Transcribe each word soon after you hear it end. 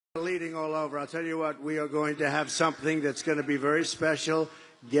bleeding all over. I'll tell you what, we are going to have something that's going to be very special.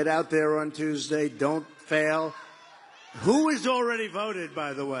 Get out there on Tuesday. Don't fail. Who has already voted,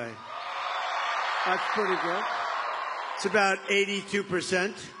 by the way? That's pretty good. It's about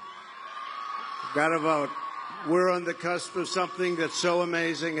 82%. Got to vote. We're on the cusp of something that's so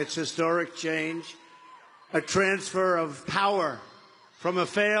amazing. It's historic change, a transfer of power from a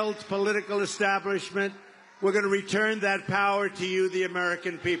failed political establishment. We're going to return that power to you, the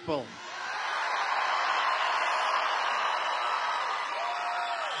American people.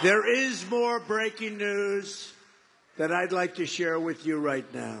 There is more breaking news that I'd like to share with you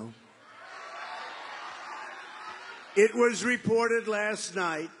right now. It was reported last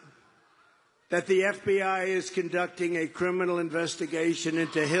night that the FBI is conducting a criminal investigation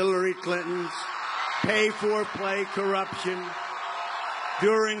into Hillary Clinton's pay-for-play corruption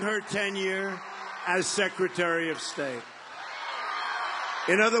during her tenure as Secretary of State.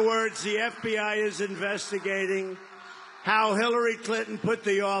 In other words, the FBI is investigating how Hillary Clinton put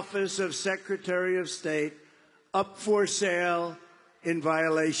the office of Secretary of State up for sale in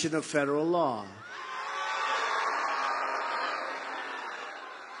violation of federal law.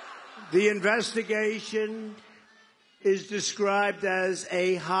 The investigation is described as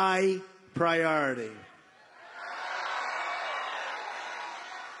a high priority.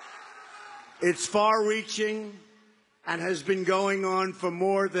 It's far-reaching and has been going on for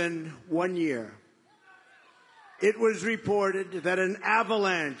more than 1 year. It was reported that an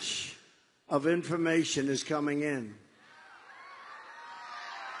avalanche of information is coming in.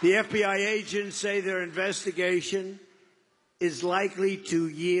 The FBI agents say their investigation is likely to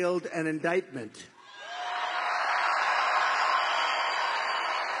yield an indictment.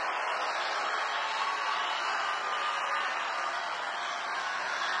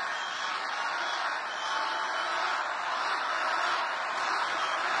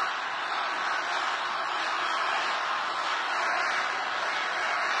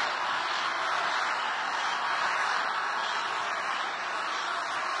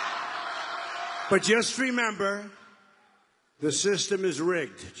 But just remember, the system is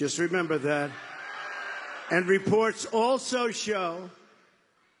rigged. Just remember that. And reports also show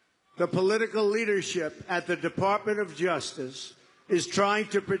the political leadership at the Department of Justice is trying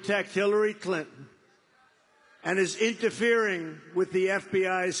to protect Hillary Clinton and is interfering with the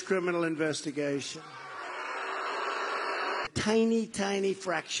FBI's criminal investigation. Tiny, tiny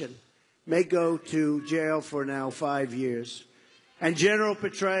fraction may go to jail for now 5 years. And General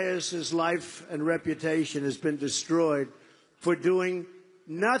Petraeus' life and reputation has been destroyed for doing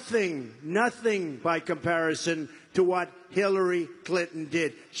nothing by comparison to what Hillary Clinton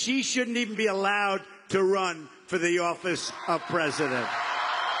did. She shouldn't even be allowed to run for the office of president.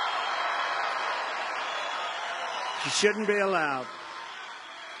 She shouldn't be allowed.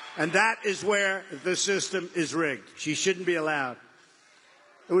 And that is where the system is rigged. She shouldn't be allowed.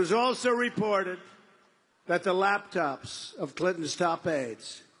 It was also reported that the laptops of Clinton's top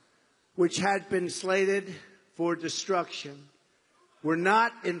aides, which had been slated for destruction, were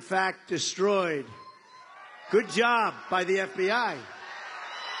not, in fact, destroyed. Good job by the FBI.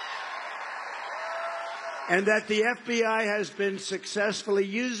 And that the FBI has been successfully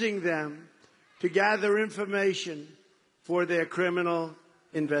using them to gather information for their criminal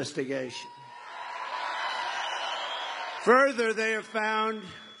investigation. Further, they have found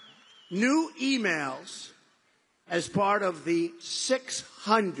new emails as part of the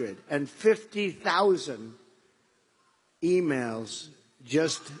 650,000 emails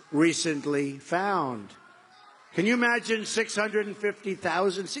just recently found. Can you imagine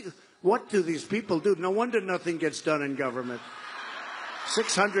 650,000? What do these people do? No wonder nothing gets done in government.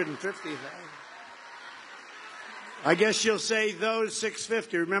 650,000. I guess you'll say those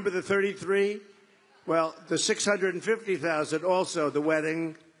 650. Remember the 33? Well, the 650,000 also the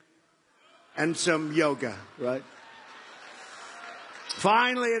wedding and some yoga, right?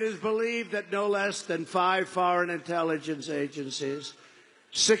 Finally, it is believed that no less than 5 foreign intelligence agencies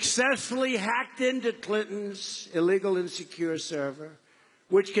successfully hacked into Clinton's illegal and secure server,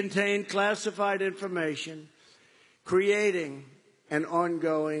 which contained classified information, creating an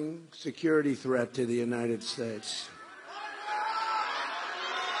ongoing security threat to the United States.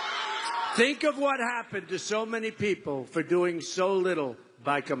 Think of what happened to so many people for doing so little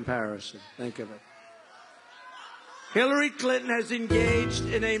by comparison. Think of it. Hillary Clinton has engaged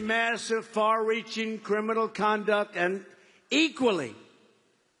in a massive, far-reaching criminal conduct and equally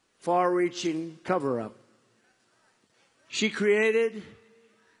far-reaching cover-up. She created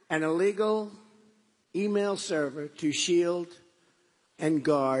an illegal email server to shield and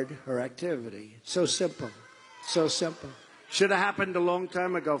guard her activity. So simple. So simple. Should have happened a long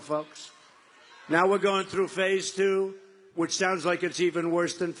time ago, folks. Now we're going through phase 2, which sounds like it's even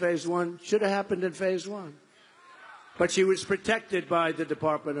worse than phase 1. Should have happened in phase 1. But she was protected by the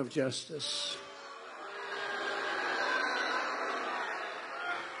Department of Justice.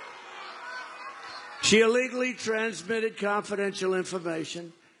 She illegally transmitted confidential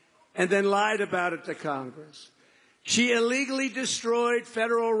information and then lied about it to Congress. She illegally destroyed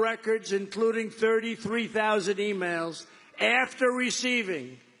federal records, including 33,000 emails, after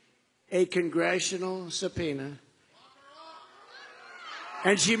receiving a congressional subpoena.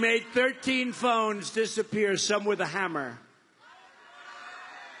 And she made 13 phones disappear, some with a hammer.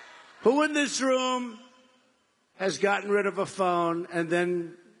 Who in this room has gotten rid of a phone and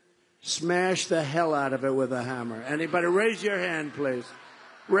then smashed the hell out of it with a hammer? Anybody? Raise your hand, please.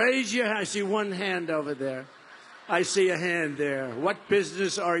 Raise your hand. I see one hand over there. I see a hand there. What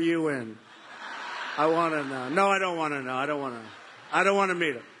business are you in? I want to know. No, I don't want to know. I don't want to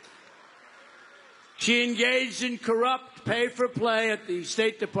meet her. She engaged in corrupt pay-for-play at the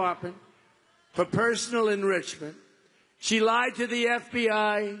State Department for personal enrichment. She lied to the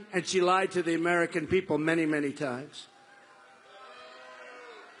FBI, and she lied to the American people many, many times.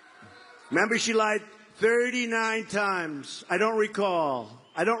 Remember, she lied 39 times. I don't recall.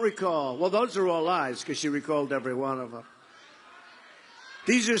 Well, those are all lies, because she recalled every one of them.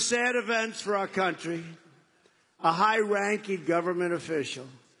 These are sad events for our country. A high-ranking government official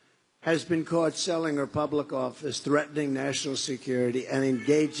has been caught selling her public office, threatening national security, and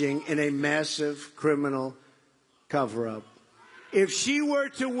engaging in a massive criminal cover-up. If she were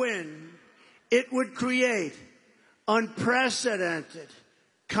to win, it would create unprecedented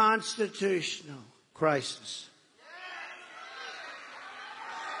constitutional crisis.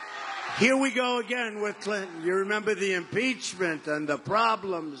 Here we go again with Clinton. You remember the impeachment and the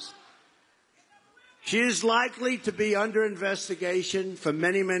problems. She is likely to be under investigation for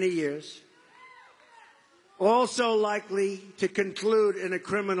many, many years. Also likely to conclude in a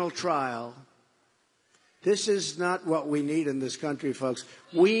criminal trial. This is not what we need in this country, folks.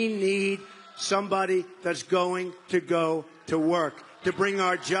 We need somebody that's going to go to work, to bring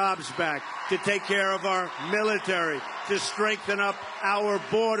our jobs back, to take care of our military, to strengthen up our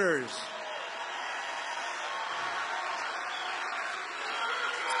borders.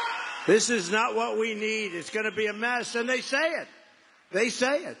 This is not what we need. It's going to be a mess, and they say it. They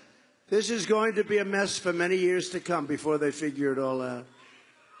say it. This is going to be a mess for many years to come before they figure it all out.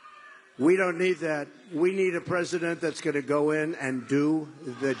 We don't need that. We need a president that's going to go in and do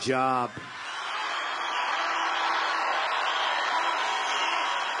the job.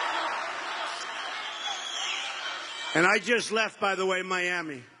 And I just left, by the way,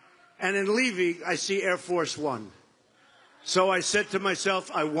 Miami. And in leaving, I see Air Force One. So I said to myself,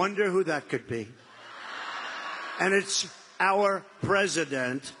 I wonder who that could be. And it's our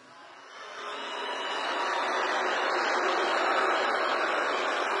president.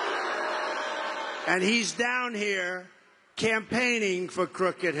 And he's down here campaigning for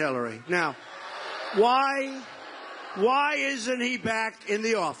crooked Hillary. Now, why isn't he back in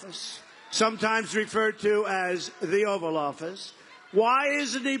the office? Sometimes referred to as the Oval Office. Why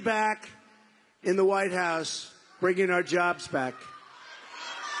isn't he back in the White House bringing our jobs back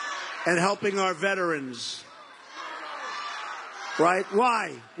and helping our veterans? Right?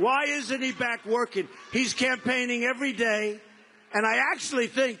 Why? Why isn't he back working? He's campaigning every day. And I actually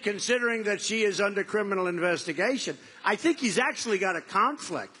think, considering that she is under criminal investigation, I think he's actually got a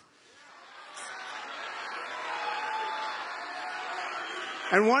conflict.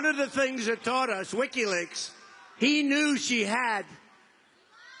 And one of the things that taught us, WikiLeaks, he knew she had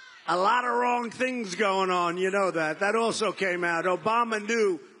a lot of wrong things going on. You know that. That also came out. Obama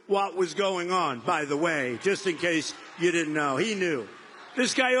knew what was going on, by the way, just in case you didn't know. He knew.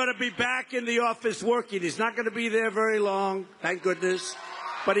 This guy ought to be back in the office working. He's not going to be there very long, thank goodness.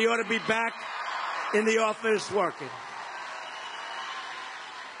 But he ought to be back in the office working.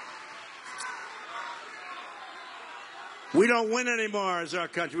 We don't win anymore as our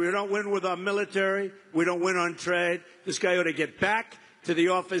country. We don't win with our military. We don't win on trade. This guy ought to get back to the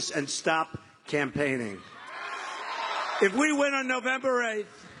office and stop campaigning. If we win on November 8th,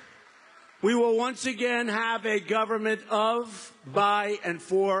 we will once again have a government of, by, and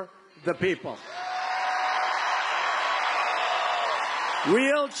for the people.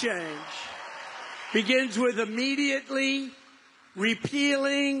 Real change begins with immediately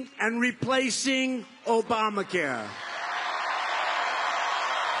repealing and replacing Obamacare.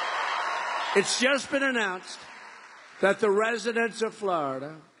 It's just been announced that the residents of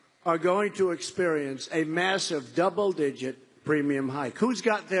Florida are going to experience a massive double-digit premium hike. Who's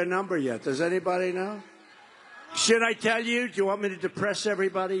got their number yet? Does anybody know? Should I tell you? Do you want me to depress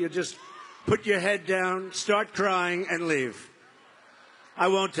everybody? You just put your head down, start crying, and leave. I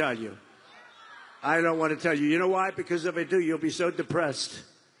won't tell you. I don't want to tell you. You know why? Because if I do, you'll be so depressed.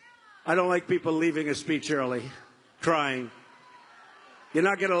 I don't like people leaving a speech early, crying. You're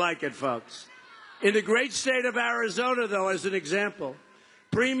not going to like it, folks. In the great state of Arizona, though, as an example,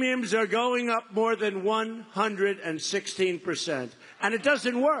 premiums are going up more than 116%. And it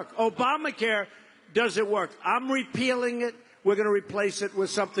doesn't work. Obamacare doesn't work. I'm repealing it. We're going to replace it with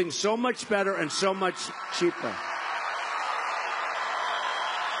something so much better and so much cheaper.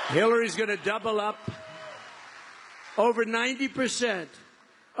 Hillary's going to double up. Over 90%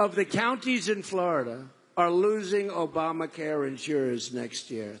 of the counties in Florida are losing Obamacare insurers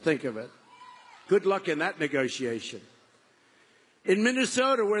next year. Think of it. Good luck in that negotiation. In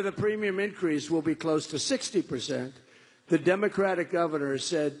Minnesota, where the premium increase will be close to 60%, the Democratic governor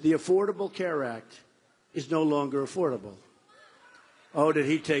said the Affordable Care Act is no longer affordable. Oh, did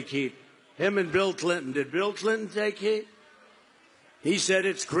he take heat? Him and Bill Clinton. Did Bill Clinton take heat? He said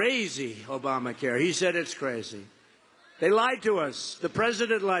it's crazy, Obamacare. He said it's crazy. They lied to us. The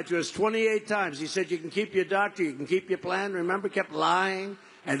president lied to us 28 times. He said you can keep your doctor, you can keep your plan. Remember, kept lying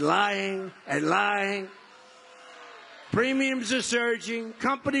and lying and lying. Premiums are surging,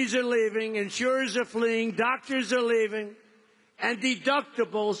 companies are leaving, insurers are fleeing, doctors are leaving, and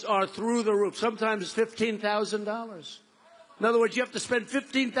deductibles are through the roof, sometimes $15,000. In other words, you have to spend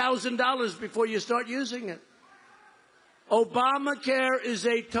 $15,000 before you start using it. Obamacare is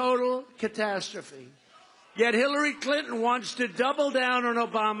a total catastrophe. Yet Hillary Clinton wants to double down on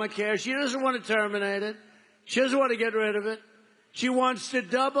Obamacare. She doesn't want to terminate it. She doesn't want to get rid of it. She wants to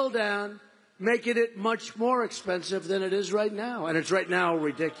double down, making it much more expensive than it is right now. And it's right now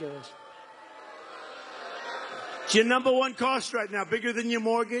ridiculous. It's your number one cost right now, bigger than your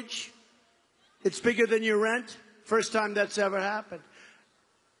mortgage. It's bigger than your rent. First time that's ever happened.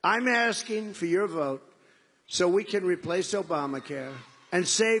 I'm asking for your vote so we can replace Obamacare and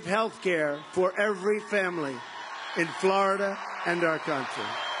save health care for every family in Florida and our country.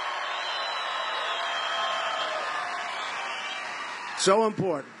 So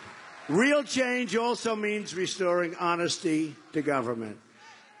important. Real change also means restoring honesty to government.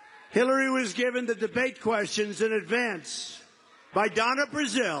 Hillary was given the debate questions in advance by Donna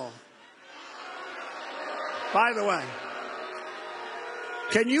Brazile. By the way,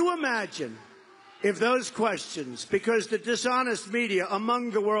 can you imagine if those questions, because the dishonest media, among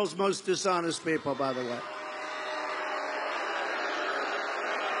the world's most dishonest people, by the way,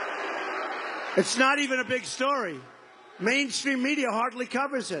 it's not even a big story. Mainstream media hardly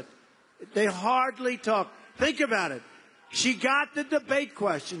covers it. They hardly talk. Think about it. She got the debate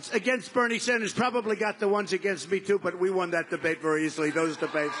questions against Bernie Sanders, probably got the ones against me too, but we won that debate very easily, those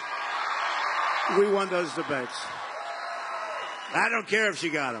debates. We won those debates. I don't care if she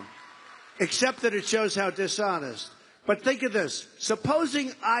got them, except that it shows how dishonest. But think of this.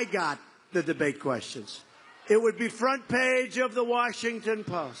 Supposing I got the debate questions, it would be front page of the Washington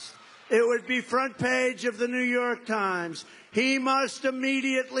Post. It would be front page of the New York Times. He must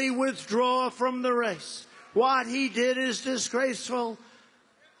immediately withdraw from the race. What he did is disgraceful.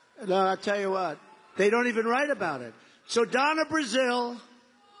 No, I'll tell you what. They don't even write about it. So Donna Brazile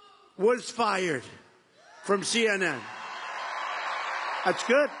was fired from CNN. That's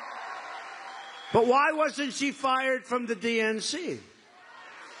good. But why wasn't she fired from the DNC?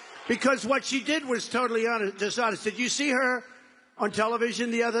 Because what she did was totally dishonest. Did you see her on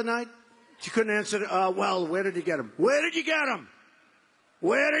television the other night? She couldn't answer. Well, where did you get him? Where did you get him?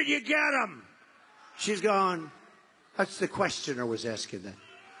 Where did you get him? She's gone. That's the questioner was asking that.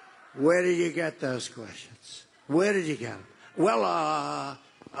 Where did you get those questions? Where did you get them? Well, I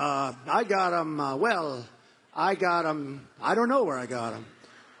got them. I got them. I don't know where I got them.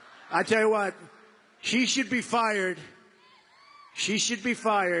 I tell you what, she should be fired. She should be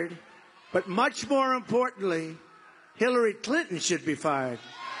fired. But much more importantly, Hillary Clinton should be fired.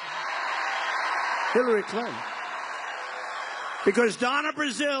 Hillary Clinton. Because Donna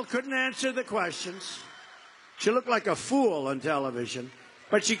Brazile couldn't answer the questions. She looked like a fool on television,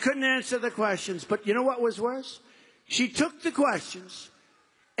 but she couldn't answer the questions. But you know what was worse? She took the questions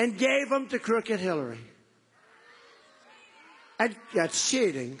and gave them to Crooked Hillary. And that's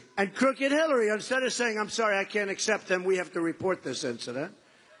cheating. And Crooked Hillary, instead of saying, I'm sorry, I can't accept them, we have to report this incident,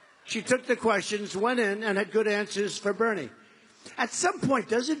 she took the questions, went in, and had good answers for Bernie. At some point,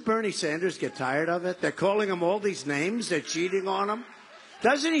 doesn't Bernie Sanders get tired of it? They're calling him all these names. They're cheating on him.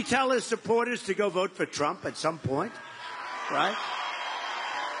 Doesn't he tell his supporters to go vote for Trump at some point? Right?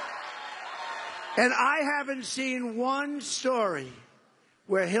 And I haven't seen one story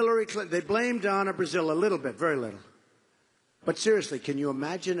where Hillary Clinton, they blamed Donna Brazile a little bit, very little. But seriously, can you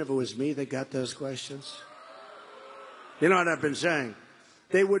imagine if it was me that got those questions? You know what I've been saying?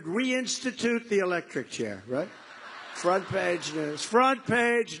 They would reinstitute the electric chair, right? Front page news. Front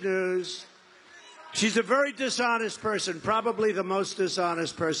page news. She's a very dishonest person, probably the most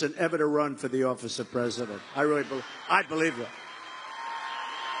dishonest person ever to run for the office of president. I believe that.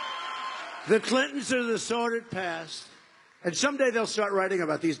 The Clintons are the sordid past. And someday they'll start writing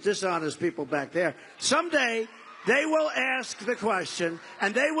about these dishonest people back there. Someday they will ask the question,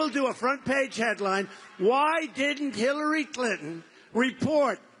 and they will do a front-page headline, why didn't Hillary Clinton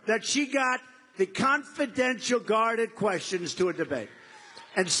report that she got the confidential guarded questions to a debate?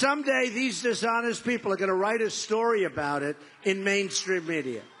 And someday these dishonest people are going to write a story about it in mainstream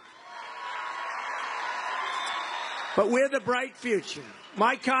media. But we're the bright future.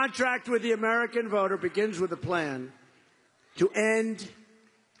 My contract with the American voter begins with a plan to end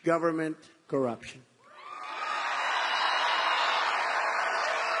government corruption.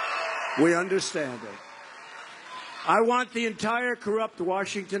 We understand it. I want the entire corrupt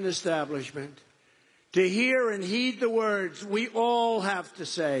Washington establishment to hear and heed the words we all have to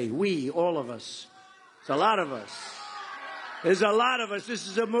say. We, all of us. It's a lot of us. There's a lot of us. This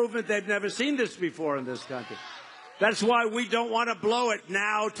is a movement. They've never seen this before in this country. That's why we don't want to blow it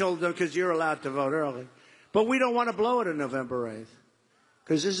now because you're allowed to vote early. But we don't want to blow it on November 8th.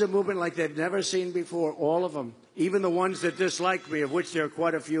 Because this is a movement like they've never seen before, all of them. Even the ones that dislike me, of which there are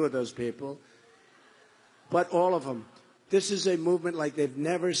quite a few of those people. But all of them. This is a movement like they've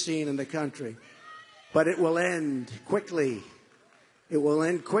never seen in the country. But it will end quickly. It will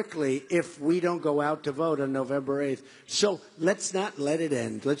end quickly if we don't go out to vote on November 8th. So let's not let it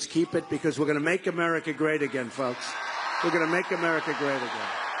end. Let's keep it because we're going to make America great again, folks. We're going to make America great again.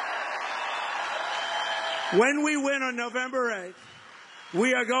 When we win on November 8th,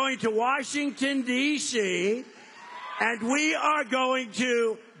 we are going to Washington, D.C., and we are going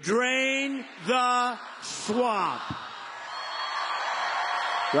to drain the swamp.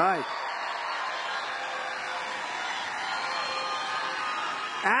 Right.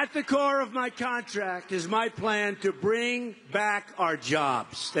 At the core of my contract is my plan to bring back our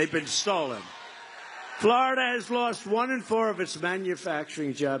jobs. They've been stolen. Florida has lost 1 in 4 of its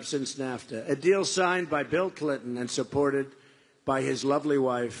manufacturing jobs since NAFTA, a deal signed by Bill Clinton and supported by his lovely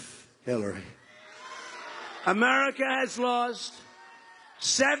wife, Hillary. America has lost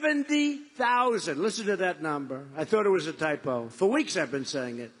 70,000. Listen to that number. I thought it was a typo. For weeks I've been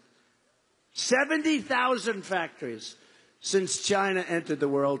saying it. 70,000 factories since China entered the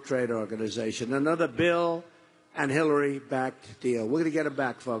World Trade Organization. Another Bill and Hillary-backed deal. We're going to get them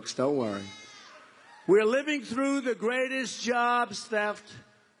back, folks. Don't worry. We're living through the greatest jobs theft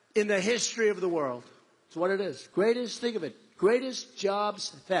in the history of the world. That's what it is. Greatest, think of it, greatest jobs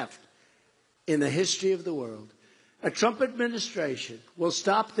theft in the history of the world. A Trump administration will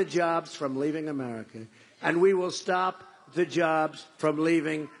stop the jobs from leaving America, and we will stop the jobs from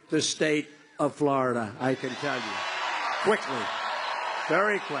leaving the state of Florida, I can tell you. Quickly.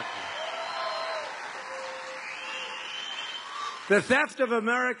 Very quickly. The theft of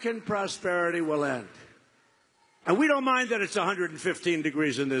American prosperity will end. And we don't mind that it's 115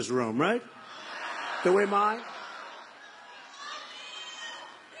 degrees in this room, right? Do we mind?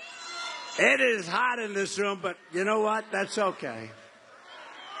 It is hot in this room, but you know what? That's okay.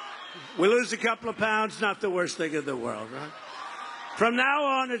 We lose a couple of pounds, not the worst thing in the world, right? From now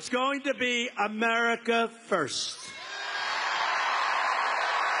on, it's going to be America first.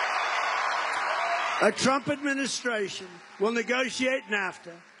 A Trump administration will negotiate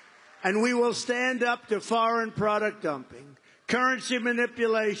NAFTA, and we will stand up to foreign product dumping, currency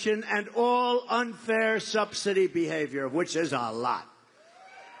manipulation, and all unfair subsidy behavior, of which there's a lot.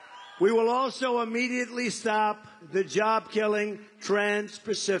 We will also immediately stop the job-killing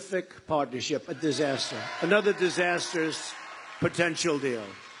Trans-Pacific Partnership, a disaster, another disastrous potential deal.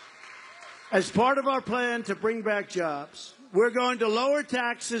 As part of our plan to bring back jobs, we're going to lower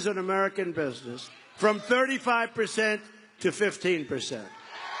taxes on American business from 35% to 15%.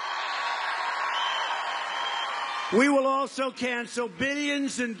 We will also cancel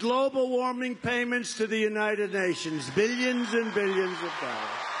billions in global warming payments to the United Nations, billions and billions of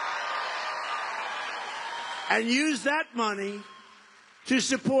dollars, and use that money to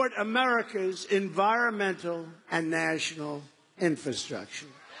support America's environmental and national infrastructure.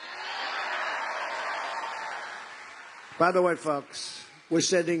 By the way, folks, we're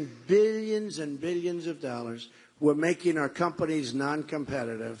sending billions and billions of dollars. We're making our companies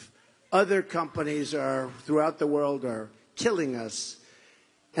non-competitive. Other companies throughout the world are killing us,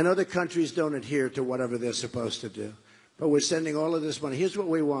 and other countries don't adhere to whatever they're supposed to do. but we're sending all of this money. Here's what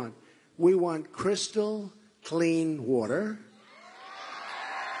we want. We want crystal clean water.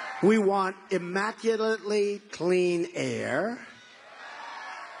 We want immaculately clean air.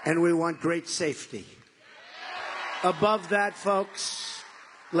 And we want great safety. Above that, folks,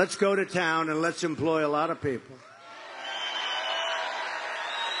 let's go to town and let's employ a lot of people.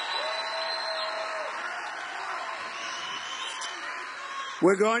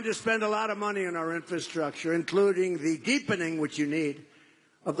 We're going to spend a lot of money on our infrastructure, including the deepening, which you need,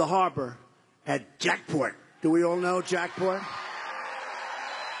 of the harbor at Jackport. Do we all know Jackport?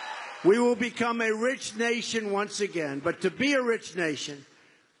 We will become a rich nation once again. But to be a rich nation,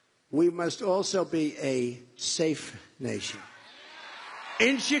 we must also be a safe nation.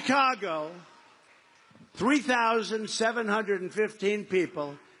 In Chicago, 3,715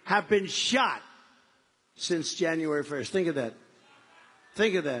 people have been shot since January 1st. Think of that.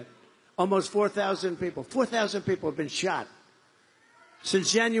 Think of that. Almost 4,000 people. 4,000 people have been shot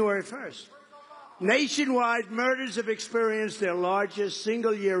since January 1st. Nationwide, murders have experienced their largest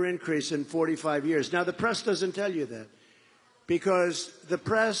single-year increase in 45 years. Now, the press doesn't tell you that, because the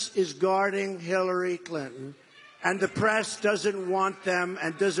press is guarding Hillary Clinton, and the press doesn't want them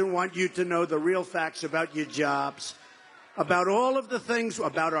and doesn't want you to know the real facts about your jobs, about all of the things,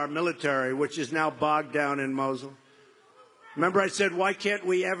 about our military, which is now bogged down in Mosul. Remember I said, why can't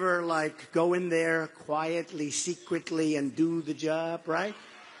we ever, go in there quietly, secretly, and do the job, right?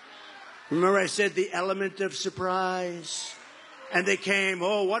 Remember I said the element of surprise? And they came,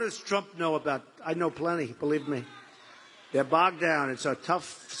 oh, what does Trump know about? I know plenty, believe me. They're bogged down. It's a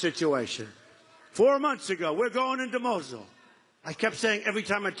tough situation. 4 months ago, we're going into Mosul. I kept saying every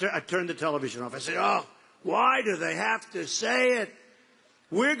time I turned the television off, I said, oh, why do they have to say it?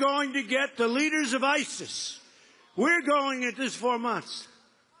 We're going to get the leaders of ISIS. We're going in this 4 months.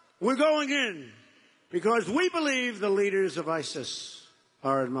 We're going in because we believe the leaders of ISIS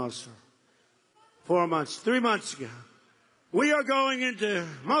are in Mosul. 4 months, 3 months ago, we are going into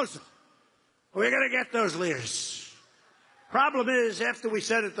Mosul. We're going to get those leaders. Problem is, after we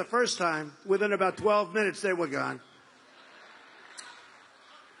said it the first time, within about 12 minutes, they were gone.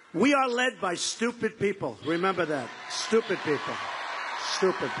 We are led by stupid people. Remember that. Stupid people.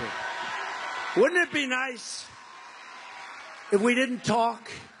 Stupid people. Wouldn't it be nice if we didn't talk,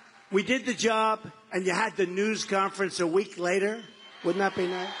 we did the job, and you had the news conference a week later? Wouldn't that be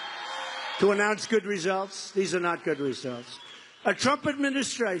nice? To announce good results? These are not good results. A Trump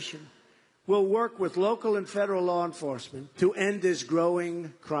administration will work with local and federal law enforcement to end this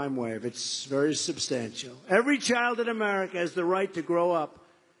growing crime wave. It's very substantial. Every child in America has the right to grow up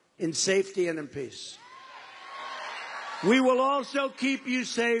in safety and in peace. We will also keep you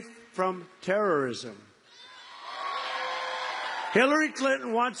safe from terrorism. Hillary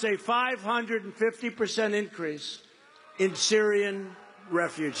Clinton wants a 550% increase in Syrian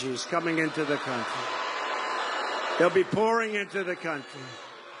refugees coming into the country. They'll be pouring into the country.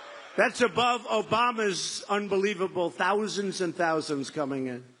 That's above Obama's unbelievable thousands and thousands coming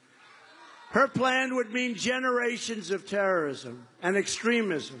in. Her plan would mean generations of terrorism and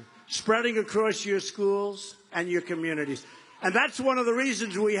extremism spreading across your schools and your communities. And that's one of the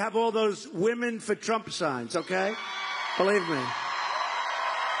reasons we have all those Women for Trump signs, okay? Believe me.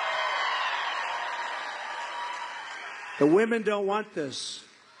 The women don't want this.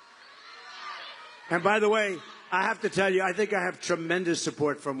 And by the way, I have to tell you, I think I have tremendous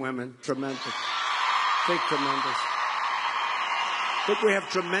support from women. Tremendous. I think we have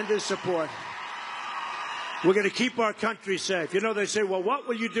tremendous support. We're going to keep our country safe. You know, they say, well, what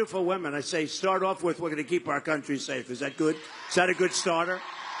will you do for women? I say, start off with, we're going to keep our country safe. Is that good? Is that a good starter?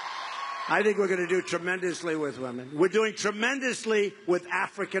 I think we're going to do tremendously with women. We're doing tremendously with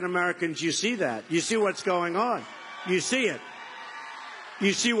African Americans. You see that. You see what's going on. You see it.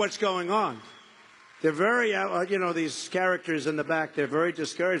 You see what's going on. They're very, these characters in the back, they're very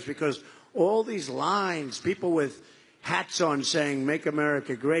discouraged because all these lines, people with hats on saying, make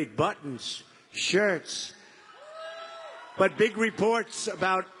America great, buttons, shirts, but big reports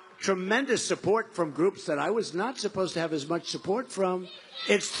about tremendous support from groups that I was not supposed to have as much support from.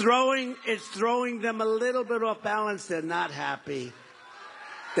 It's throwing them a little bit off balance. They're not happy.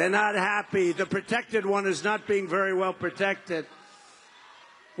 They're not happy. The protected one is not being very well protected.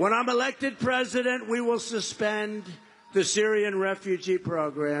 When I'm elected president, we will suspend the Syrian refugee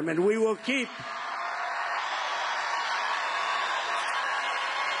program, and we will keep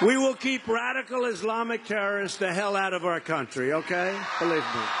radical Islamic terrorists the hell out of our country, okay? Believe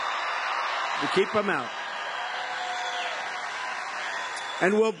me. We keep them out.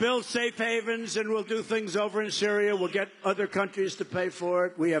 And we'll build safe havens, and we'll do things over in Syria. We'll get other countries to pay for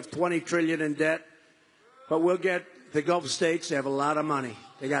it. We have $20 trillion in debt, but we'll get the Gulf states, they have a lot of money.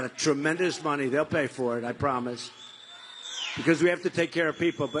 They got a tremendous money. They'll pay for it, I promise. Because we have to take care of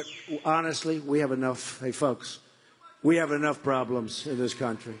people. But honestly, we have enough. Hey, folks, we have enough problems in this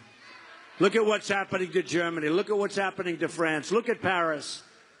country. Look at what's happening to Germany. Look at what's happening to France. Look at Paris.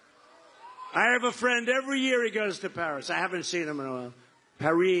 I have a friend, every year he goes to Paris. I haven't seen him in a while.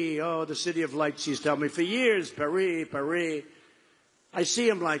 Paris, oh, the city of lights, he's telling me for years, Paris, Paris. I see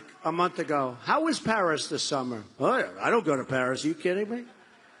him like a month ago. How was Paris this summer? Oh, I don't go to Paris. Are you kidding me?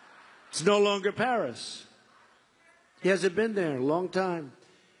 It's no longer Paris. He hasn't been there in a long time.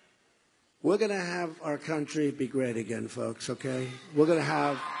 We're going to have our country be great again, folks, okay? We're going to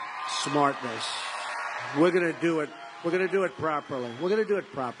have smartness. We're going to do it. We're going to do it properly. We're going to do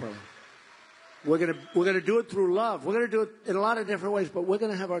it properly. We're going to do it through love. We're going to do it in a lot of different ways, but we're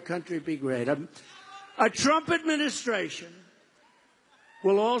going to have our country be great. A Trump administration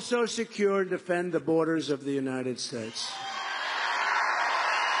will also secure and defend the borders of the United States.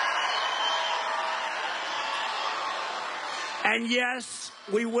 And yes,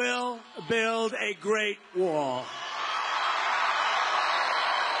 we will build a great wall.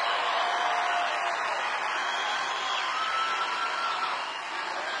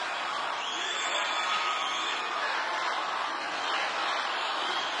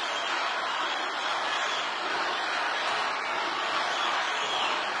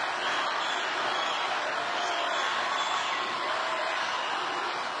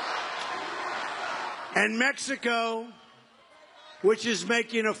 And Mexico, which is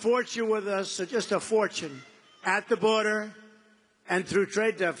making a fortune with us, just a fortune, at the border and through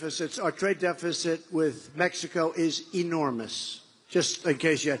trade deficits. Our trade deficit with Mexico is enormous. Just in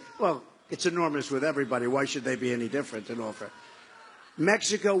case you, well, it's enormous with everybody. Why should they be any different in offer?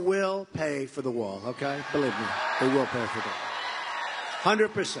 Mexico will pay for the wall, okay? Believe me, they will pay for it.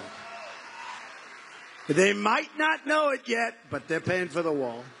 100%. They might not know it yet, but they're paying for the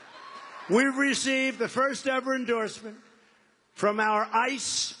wall. We've received the first ever endorsement from our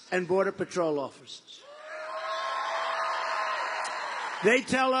ICE and Border Patrol officers. They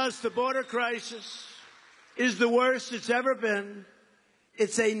tell us the border crisis is the worst it's ever been.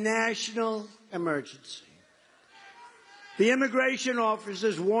 It's a national emergency. The immigration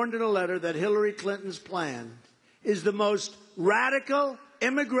officers warned in a letter that Hillary Clinton's plan is the most radical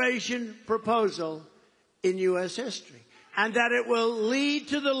immigration proposal in U.S. history, and that it will lead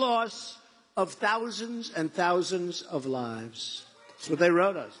to the loss of thousands and thousands of lives. That's what they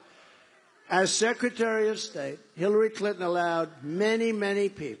wrote us. As Secretary of State, Hillary Clinton allowed many, many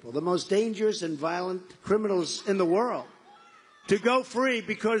people, the most dangerous and violent criminals in the world, to go free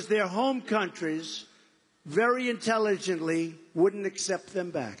because their home countries very intelligently wouldn't accept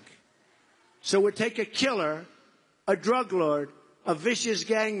them back. So we'd take a killer, a drug lord, a vicious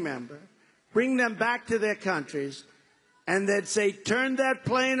gang member, bring them back to their countries, and they'd say, turn that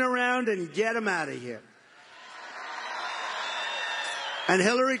plane around and get them out of here. And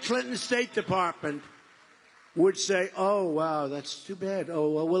Hillary Clinton's State Department would say, oh, wow, that's too bad. Oh,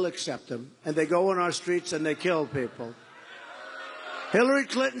 well, we'll accept them. And they go on our streets and they kill people. Hillary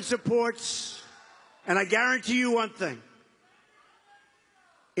Clinton supports, and I guarantee you one thing.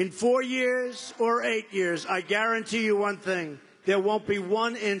 In 4 years or 8 years, I guarantee you one thing. There won't be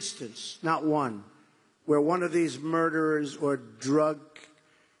one instance, not one, where one of these murderers or drug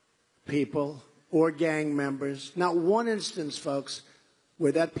people or gang members, not one instance, folks,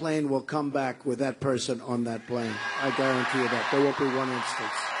 where that plane will come back with that person on that plane. I guarantee you that. There won't be one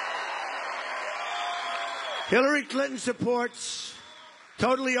instance. Hillary Clinton supports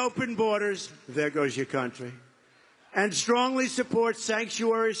totally open borders. There goes your country. And strongly supports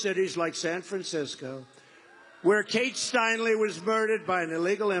sanctuary cities like San Francisco, where Kate Steinle was murdered by an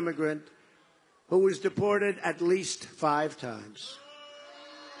illegal immigrant who was deported at least 5 times.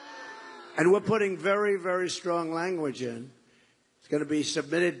 And we're putting very, very strong language in. It's going to be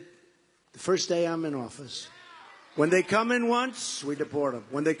submitted the first day I'm in office. When they come in once, we deport them.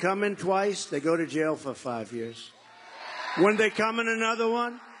 When they come in twice, they go to jail for 5 years. When they come in another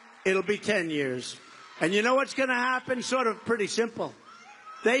one, it'll be 10 years. And you know what's going to happen? Sort of pretty simple.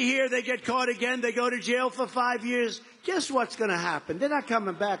 They hear they get caught again, they go to jail for 5 years. Guess what's going to happen? They're not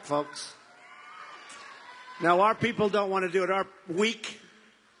coming back, folks. Now, our people don't want to do it. Our weak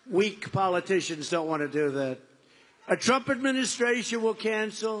politicians don't want to do that. A Trump administration will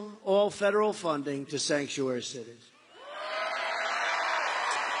cancel all federal funding to sanctuary cities.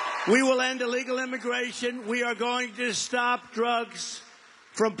 We will end illegal immigration. We are going to stop drugs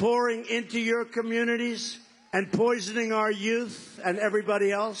from pouring into your communities and poisoning our youth and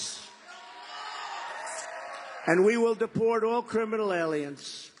everybody else. And we will deport all criminal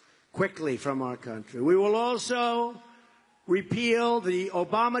aliens quickly from our country. We will also repeal the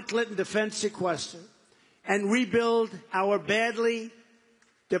Obama-Clinton defense sequester and rebuild our badly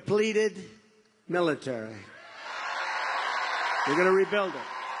depleted military. We're going to rebuild it.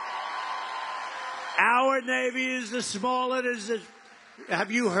 Our Navy is the smallest.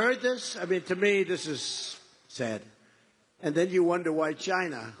 Have you heard this? I mean, to me, this is sad. And then you wonder why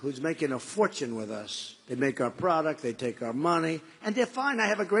China, who's making a fortune with us, they make our product, they take our money, and they're fine. I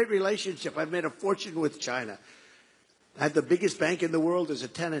have a great relationship. I've made a fortune with China. I have the biggest bank in the world as a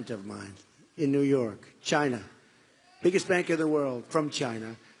tenant of mine in New York, China. Biggest bank in the world from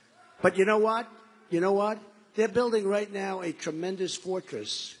China. But you know what? You know what? They're building right now a tremendous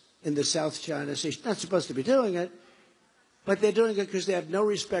fortress in the South China Sea. Not supposed to be doing it, but they're doing it because they have no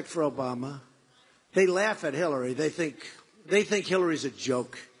respect for Obama. They laugh at Hillary. They think Hillary's a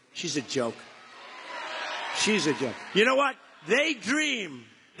joke. She's a joke. She's a joke. You know what? They dream.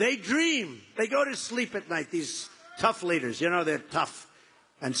 They dream. They go to sleep at night, these tough leaders. You know, they're tough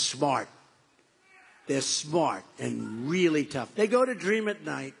and smart. They're smart and really tough. They go to dream at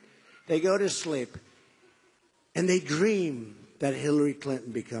night. They go to sleep. And they dream that Hillary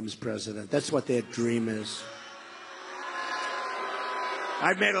Clinton becomes president. That's what their dream is.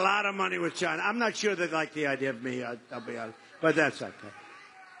 I've made a lot of money with China. I'm not sure they like the idea of me, I'll be honest. But that's okay.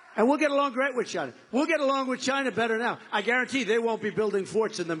 And we'll get along great with China. We'll get along with China better now. I guarantee they won't be building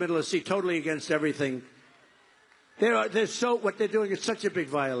forts in the middle of the sea, totally against everything. What they're doing is such a big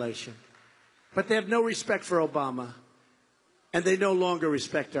violation. But they have no respect for Obama. And they no longer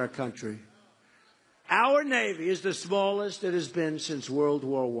respect our country. Our Navy is the smallest it has been since World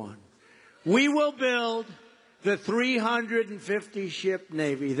War I. We will build the 350-ship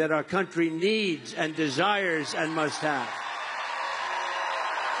Navy that our country needs and desires and must have.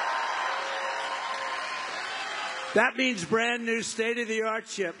 That means brand new state-of-the-art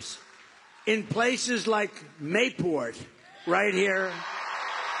ships in places like Mayport, right here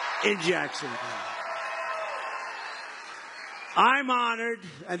in Jacksonville. I'm honored,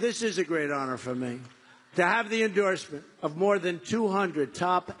 and this is a great honor for me, to have the endorsement of more than 200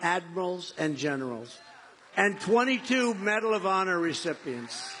 top admirals and generals and 22 Medal of Honor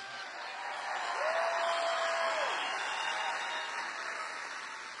recipients.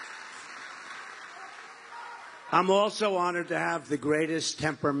 I'm also honored to have the greatest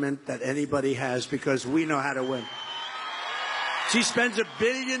temperament that anybody has because we know how to win. She spends $1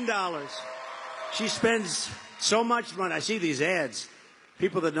 billion. She spends so much money. I see these ads.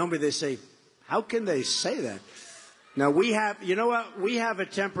 People that know me, they say, how can they say that? Now, we have, you know what? We have a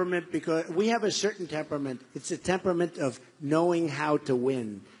temperament because we have a certain temperament. It's a temperament of knowing how to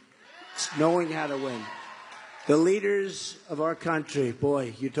win. It's knowing how to win. The leaders of our country,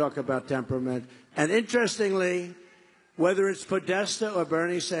 boy, you talk about temperament. And interestingly, whether it's Podesta or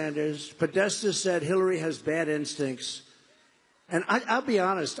Bernie Sanders, Podesta said Hillary has bad instincts. And I'll be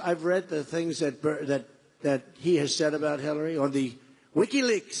honest, I've read the things that he has said about Hillary on the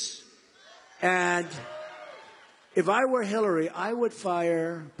WikiLeaks. And if I were Hillary, I would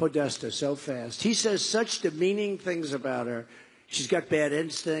fire Podesta so fast. He says such demeaning things about her. She's got bad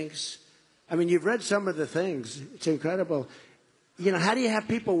instincts. I mean, you've read some of the things. It's incredible. You know, how do you have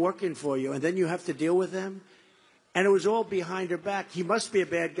people working for you and then you have to deal with them? And it was all behind her back. He must be a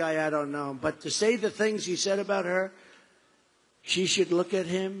bad guy, I don't know. But to say the things he said about her, she should look at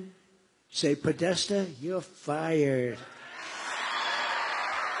him, say, Podesta, you're fired.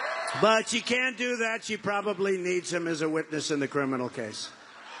 But she can't do that. She probably needs him as a witness in the criminal case.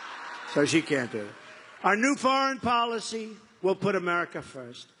 So she can't do it. Our new foreign policy will put America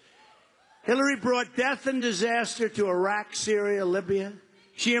first. Hillary brought death and disaster to Iraq, Syria, Libya.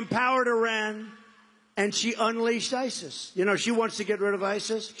 She empowered Iran, and she unleashed ISIS. You know, she wants to get rid of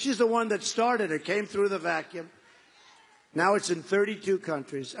ISIS. She's the one that started it, came through the vacuum. Now it's in 32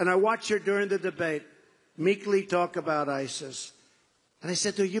 countries. And I watched her during the debate meekly talk about ISIS. And I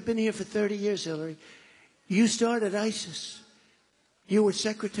said to her, you've been here for 30 years, Hillary. You started ISIS. You were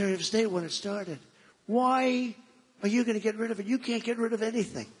Secretary of State when it started. Why are you going to get rid of it? You can't get rid of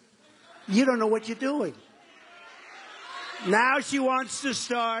anything. You don't know what you're doing. Now she wants to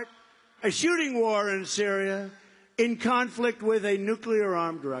start a shooting war in Syria in conflict with a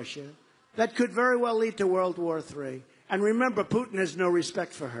nuclear-armed Russia that could very well lead to World War III. And remember, Putin has no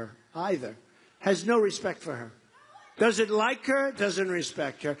respect for her either. Has no respect for her. Doesn't like her, doesn't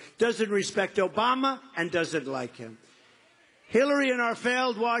respect her. Doesn't respect Obama, and doesn't like him. Hillary and our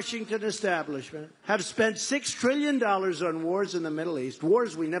failed Washington establishment have spent $6 trillion on wars in the Middle East,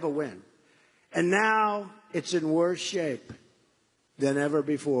 wars we never win. And now it's in worse shape than ever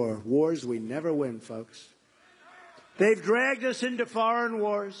before. Wars we never win, folks. They've dragged us into foreign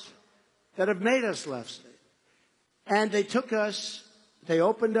wars. that have made us left state. And they took us, they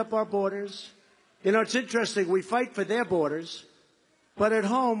opened up our borders. You know, it's interesting, we fight for their borders, but at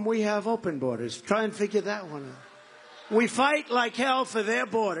home we have open borders. Try and figure that one out. We fight like hell for their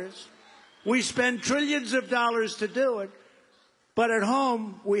borders. We spend trillions of dollars to do it, but at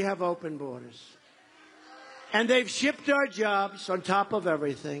home we have open borders. And they've shipped our jobs on top of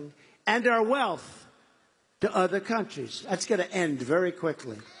everything and our wealth to other countries. That's going to end very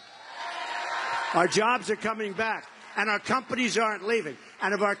quickly. Our jobs are coming back, and our companies aren't leaving.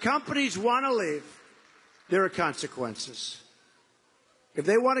 And if our companies want to leave, there are consequences. If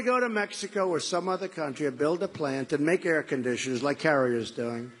they want to go to Mexico or some other country and build a plant and make air conditioners like Carrier's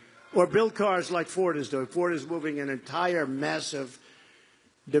doing, or build cars like Ford is doing. Ford is moving an entire massive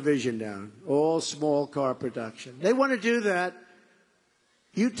division down, all small car production. They want to do that.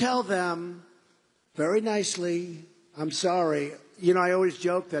 You tell them very nicely, I'm sorry. You know, I always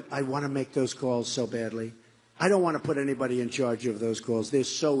joke that I want to make those calls so badly. I don't want to put anybody in charge of those calls. They're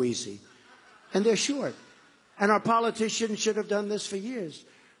so easy. And they're short. And our politicians should have done this for years.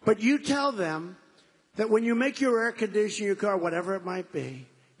 But you tell them that when you make your air conditioner, your car, whatever it might be,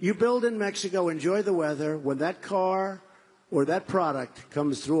 you build in Mexico, enjoy the weather. When that car or that product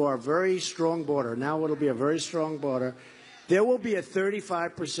comes through our very strong border, now it'll be a very strong border, there will be a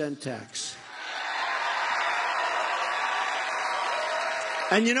 35% tax.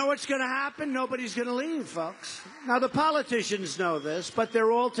 And you know what's going to happen? Nobody's going to leave, folks. Now, the politicians know this, but they're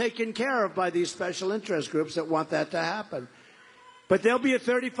all taken care of by these special interest groups that want that to happen. But there'll be a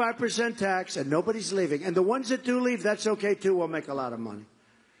 35% tax, and nobody's leaving. And the ones that do leave, that's okay, too. We'll make a lot of money.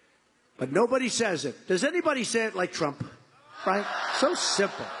 But nobody says it. Does anybody say it like Trump? Right? So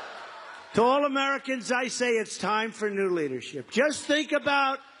simple. To all Americans, I say it's time for new leadership. Just think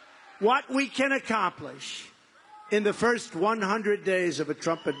about what we can accomplish in the first 100 days of a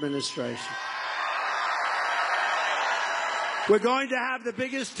Trump administration. We're going to have the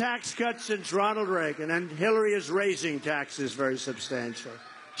biggest tax cut since Ronald Reagan, and Hillary is raising taxes very substantially.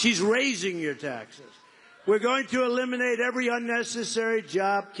 She's raising your taxes. We're going to eliminate every unnecessary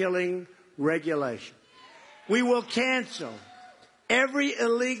job-killing regulation. We will cancel every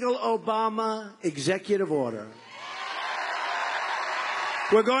illegal Obama executive order.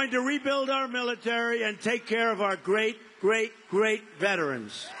 We're going to rebuild our military and take care of our great, great, great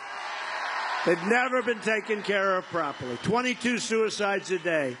veterans. They've never been taken care of properly. 22 suicides a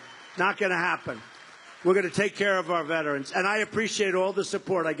day. Not going to happen. We're going to take care of our veterans. And I appreciate all the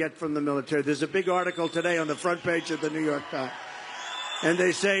support I get from the military. There's a big article today on the front page of the New York Times. And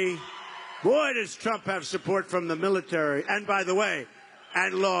they say, boy, does Trump have support from the military. And by the way,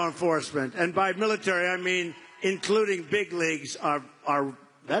 and law enforcement. And by military, I mean including big leagues, are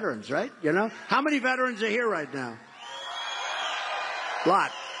veterans, right? You know? How many veterans are here right now?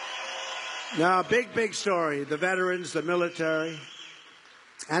 Lot. Now, big story. The veterans, the military,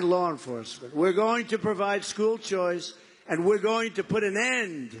 and law enforcement. We're going to provide school choice, and we're going to put an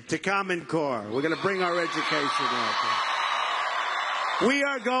end to Common Core. We're going to bring our education out there. We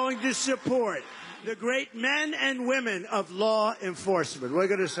are going to support the great men and women of law enforcement. We're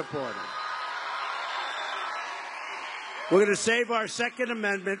going to support them. We're going to save our Second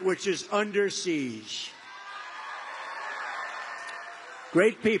Amendment, which is under siege.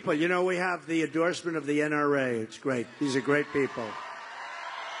 Great people. You know, we have the endorsement of the NRA. It's great. These are great people.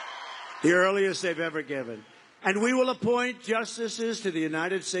 The earliest they've ever given. And we will appoint justices to the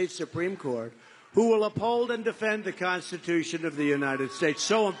United States Supreme Court who will uphold and defend the Constitution of the United States.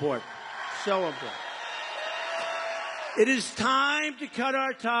 So important. So important. It is time to cut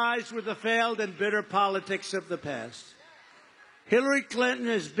our ties with the failed and bitter politics of the past. Hillary Clinton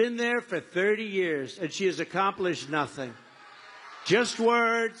has been there for 30 years, and she has accomplished nothing. Just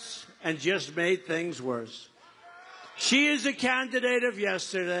words and just made things worse. She is a candidate of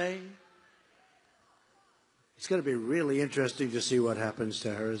yesterday. It's going to be really interesting to see what happens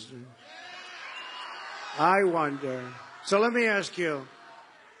to her, isn't it? I wonder. So let me ask you.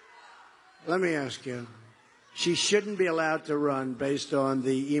 She shouldn't be allowed to run based on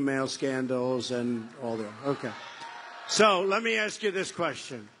the email scandals and all that. Okay. So let me ask you this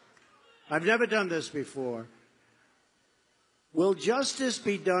question. I've never done this before. Will justice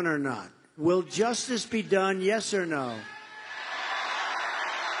be done or not? Will justice be done, yes or no?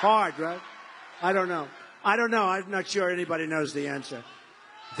 Hard, right? I don't know. I'm not sure anybody knows the answer.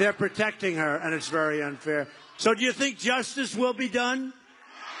 They're protecting her, and it's very unfair. So do you think justice will be done?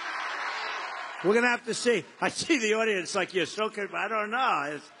 We're going to have to see. I see the audience like you're so confused. I don't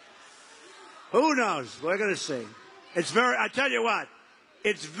know. Who knows? We're going to see. I tell you what,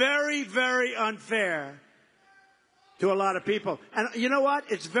 it's very, very unfair to a lot of people. And you know what?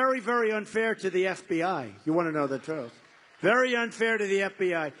 It's very, very unfair to the FBI. You want to know the truth. Very unfair to the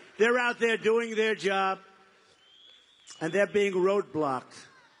FBI. They're out there doing their job, and they're being roadblocked.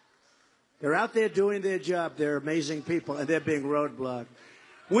 They're out there doing their job. They're amazing people, and they're being roadblocked.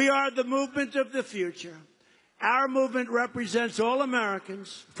 We are the movement of the future. Our movement represents all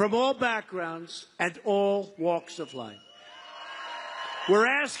Americans from all backgrounds and all walks of life. We're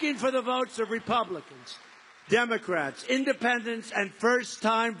asking for the votes of Republicans, Democrats, independents, and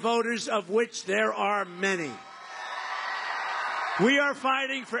first-time voters, of which there are many. We are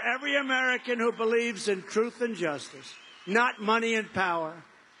fighting for every American who believes in truth and justice, not money and power.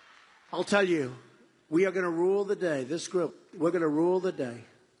 I'll tell you, we are going to rule the day. This group, we're going to rule the day.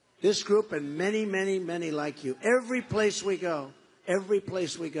 This group and many, many, many like you. Every place we go,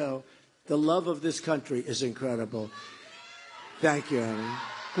 the love of this country is incredible. Thank you, Annie.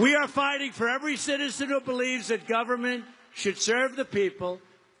 We are fighting for every citizen who believes that government should serve the people,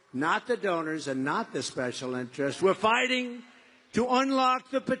 not the donors and not the special interests. We're fighting to unlock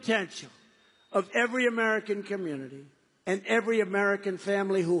the potential of every American community and every American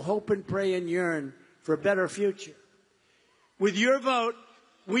family who hope and pray and yearn for a better future. With your vote,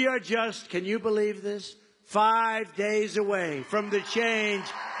 we are just, can you believe this, 5 days away from the change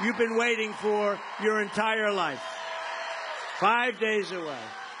you've been waiting for your entire life. 5 days away.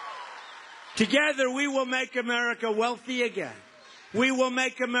 Together, we will make America wealthy again. We will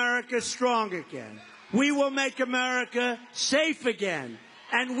make America strong again. We will make America safe again.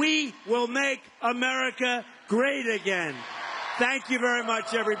 And we will make America great again. Thank you very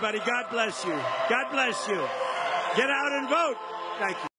much, everybody. God bless you. God bless you. Get out and vote. Thank you.